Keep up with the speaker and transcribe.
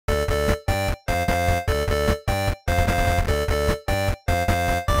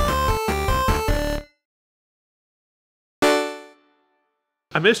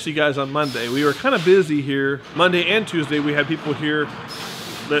I missed you guys on Monday. We were kind of busy here. Monday and Tuesday we had people here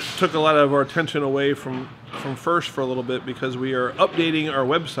that took a lot of our attention away from First for a little bit because we are updating our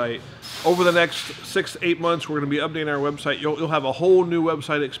website. Over the next 6 to 8 months we're going to be updating our website. You'll have a whole new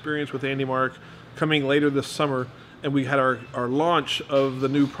website experience with Andy Mark coming later this summer, and we had our launch of the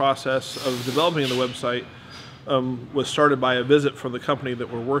new process of developing the website was started by a visit from the company that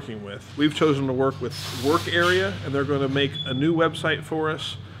we're working with. We've chosen to work with Work Area, and they're going to make a new website for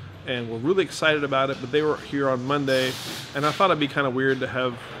us, and we're really excited about it. But they were here on Monday, and I thought it'd be kind of weird to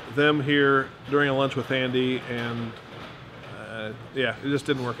have them here during a lunch with Andy, and yeah, it just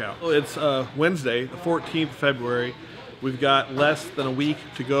didn't work out. It's Wednesday, the 14th of February. We've got less than a week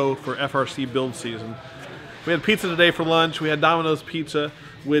to go for FRC build season. We had pizza today for lunch. We had Domino's pizza,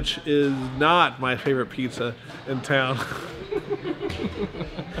 which is not my favorite pizza in town.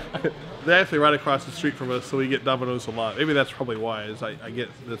 They're actually right across the street from us, so we get Domino's a lot. Maybe that's probably why, is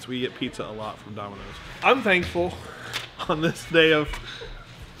we get pizza a lot from Domino's. I'm thankful on this day of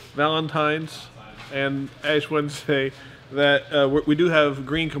Valentine's and Ash Wednesday that we do have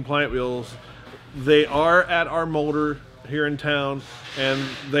green compliant wheels. They are at our molder here in town, and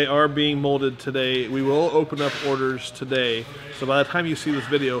they are being molded today. We will open up orders today, so by the time you see this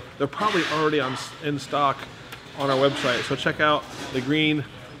video, they're probably already in stock on our website. So check out the green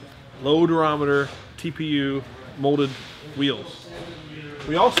low durometer TPU molded wheels.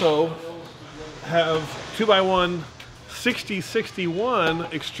 We also have 2x1 6061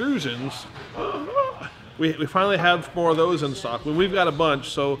 extrusions. We finally have more of those in stock. We've got a bunch,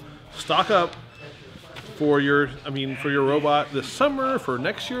 so stock up for your robot this summer, for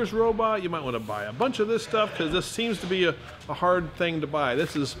next year's robot. You might want to buy a bunch of this stuff because this seems to be a hard thing to buy.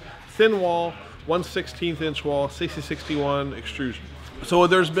 This is thin wall, 1/16 inch wall, 6061 extrusion. So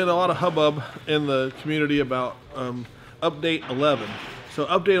there's been a lot of hubbub in the community about update 11. So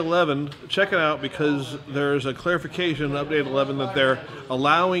update 11, check it out, because there's a clarification in update 11 that they're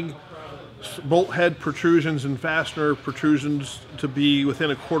allowing bolt head protrusions and fastener protrusions to be within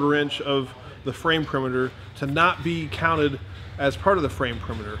a 1/4 inch of the frame perimeter to not be counted as part of the frame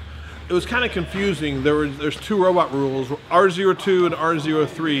perimeter. It was kind of confusing. There's two robot rules, R02 and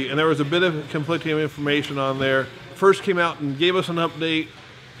R03, and there was a bit of conflicting information on there. First came out and gave us an update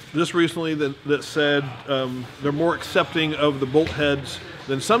just recently that said they're more accepting of the bolt heads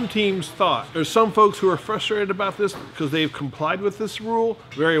than some teams thought. There's some folks who are frustrated about this because they've complied with this rule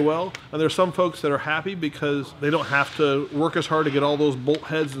very well, and there's some folks that are happy because they don't have to work as hard to get all those bolt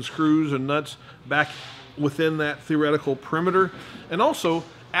heads and screws and nuts back within that theoretical perimeter. And also,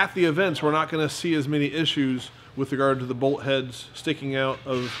 at the events, we're not going to see as many issues with regard to the bolt heads sticking out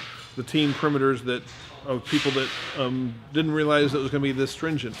of the team perimeters of people that didn't realize it was going to be this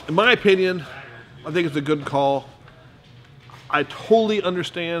stringent. In my opinion, I think it's a good call. I totally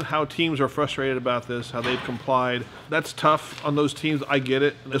understand how teams are frustrated about this, how they've complied. That's tough on those teams. I get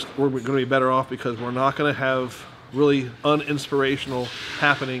it. We're going to be better off because we're not going to have really uninspirational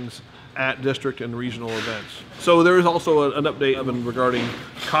happenings at district and regional events. So there is also an update regarding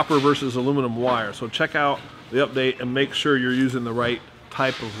copper versus aluminum wire. So check out the update and make sure you're using the right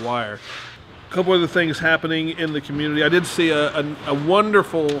type of wire. A couple other things happening in the community. I did see a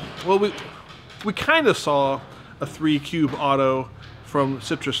wonderful, well, we kind of saw a 3-cube auto from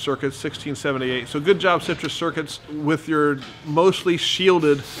Citrus Circuits, 1678. So good job, Citrus Circuits, with your mostly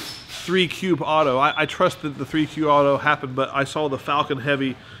shielded 3-cube auto. I trust that the 3-cube auto happened, but I saw the Falcon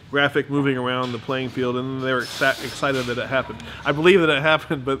Heavy graphic moving around the playing field, and they were excited that it happened. I believe that it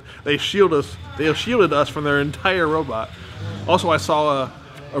happened, but they shielded us from their entire robot. Also, I saw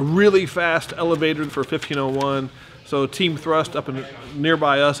a really fast elevator for 1501. So Team Thrust up in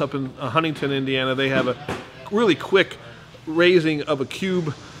nearby us, up in Huntington, Indiana, they have a really quick raising of a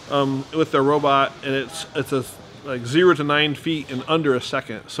cube with their robot, and it's like 0 to 9 feet in under a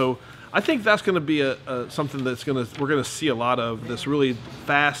second. So I think that's going to be something that's we're going to see a lot of, this really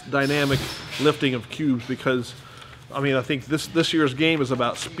fast, dynamic lifting of cubes, because I mean, I think this year's game is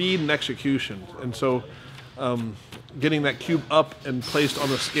about speed and execution, and so getting that cube up and placed on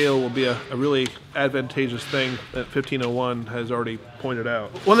the scale will be a really advantageous thing that 1501 has already pointed out.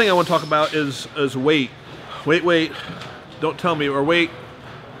 One thing I want to talk about is weight. Wait, don't tell me, or wait,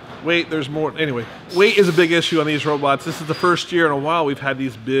 there's more. Anyway, weight is a big issue on these robots. This is the first year in a while we've had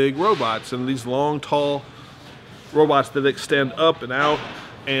these big robots and these long, tall robots that extend up and out,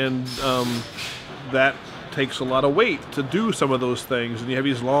 and that takes a lot of weight to do some of those things, and you have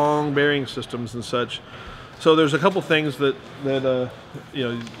these long bearing systems and such. So there's a couple things that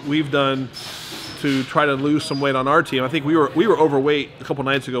we've done to try to lose some weight on our team. I think we were overweight a couple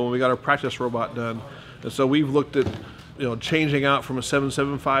nights ago when we got our practice robot done, and so we've looked at you know, changing out from a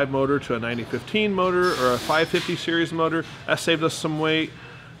 775 motor to a 9015 motor or a 550 series motor. That saved us some weight.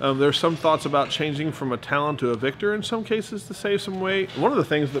 There's some thoughts about changing from a Talon to a Victor in some cases to save some weight. One of the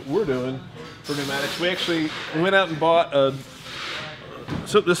things that we're doing for pneumatics, we went out and bought a,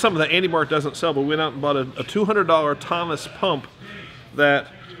 so this is something that Andy Mark doesn't sell, but we went out and bought a $200 Thomas pump that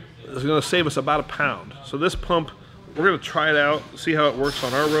is going to save us about a pound. So this pump, we're going to try it out, see how it works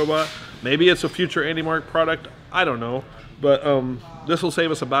on our robot. Maybe it's a future Andy Mark product, I don't know. But this will save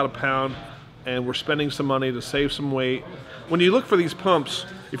us about a pound, and we're spending some money to save some weight. When you look for these pumps,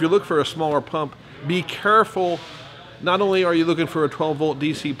 if you look for a smaller pump, be careful. Not only are you looking for a 12-volt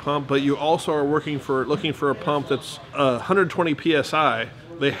DC pump, but you also are looking for a pump that's 120 PSI.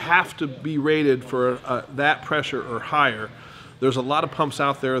 They have to be rated for that pressure or higher. There's a lot of pumps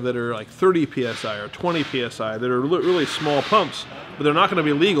out there that are like 30 PSI or 20 PSI that are really small pumps, but they're not going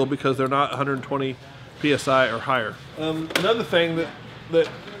to be legal because they're not 120 PSI or higher. Another thing that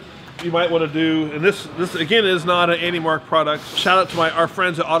you might want to do, and this again is not an Andy Mark product. Shout out to our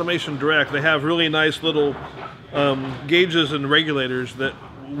friends at Automation Direct. They have really nice little gauges and regulators that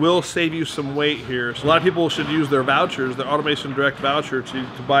will save you some weight here. So a lot of people should use their vouchers, their Automation Direct voucher, to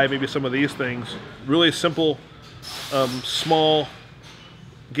buy maybe some of these things. Really simple, small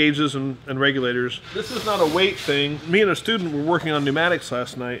gauges and regulators. This is not a weight thing. Me and a student were working on pneumatics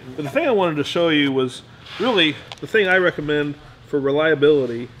last night, but the thing I wanted to show you was really the thing I recommend for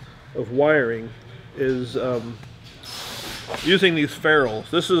reliability of wiring is using these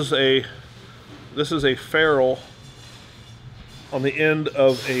ferrules. This is a ferrule on the end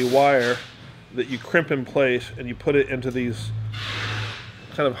of a wire that you crimp in place, and you put it into these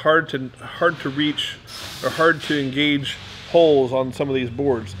kind of hard to reach or hard to engage holes on some of these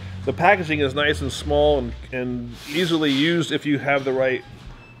boards. The packaging is nice and small and easily used if you have the right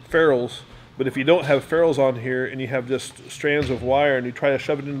ferrules, but if you don't have ferrules on here and you have just strands of wire and you try to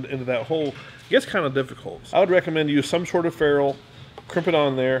shove it into that hole, it gets kind of difficult. I would recommend use some sort of ferrule, crimp it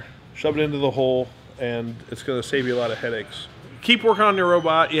on there, shove it into the hole, and it's going to save you a lot of headaches. Keep working on your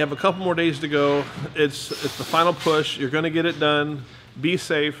robot. You have a couple more days to go. It's the final push. You're going to get it done. Be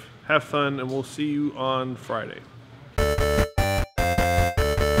safe, have fun, and we'll see you on Friday.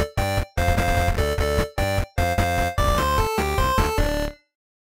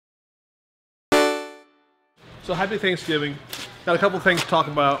 So happy Thanksgiving. Got a couple things to talk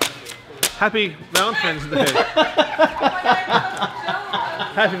about. Happy Valentine's Day.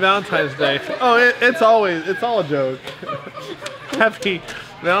 Happy Valentine's Day. Oh, it's all a joke. Happy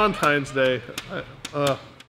Valentine's Day.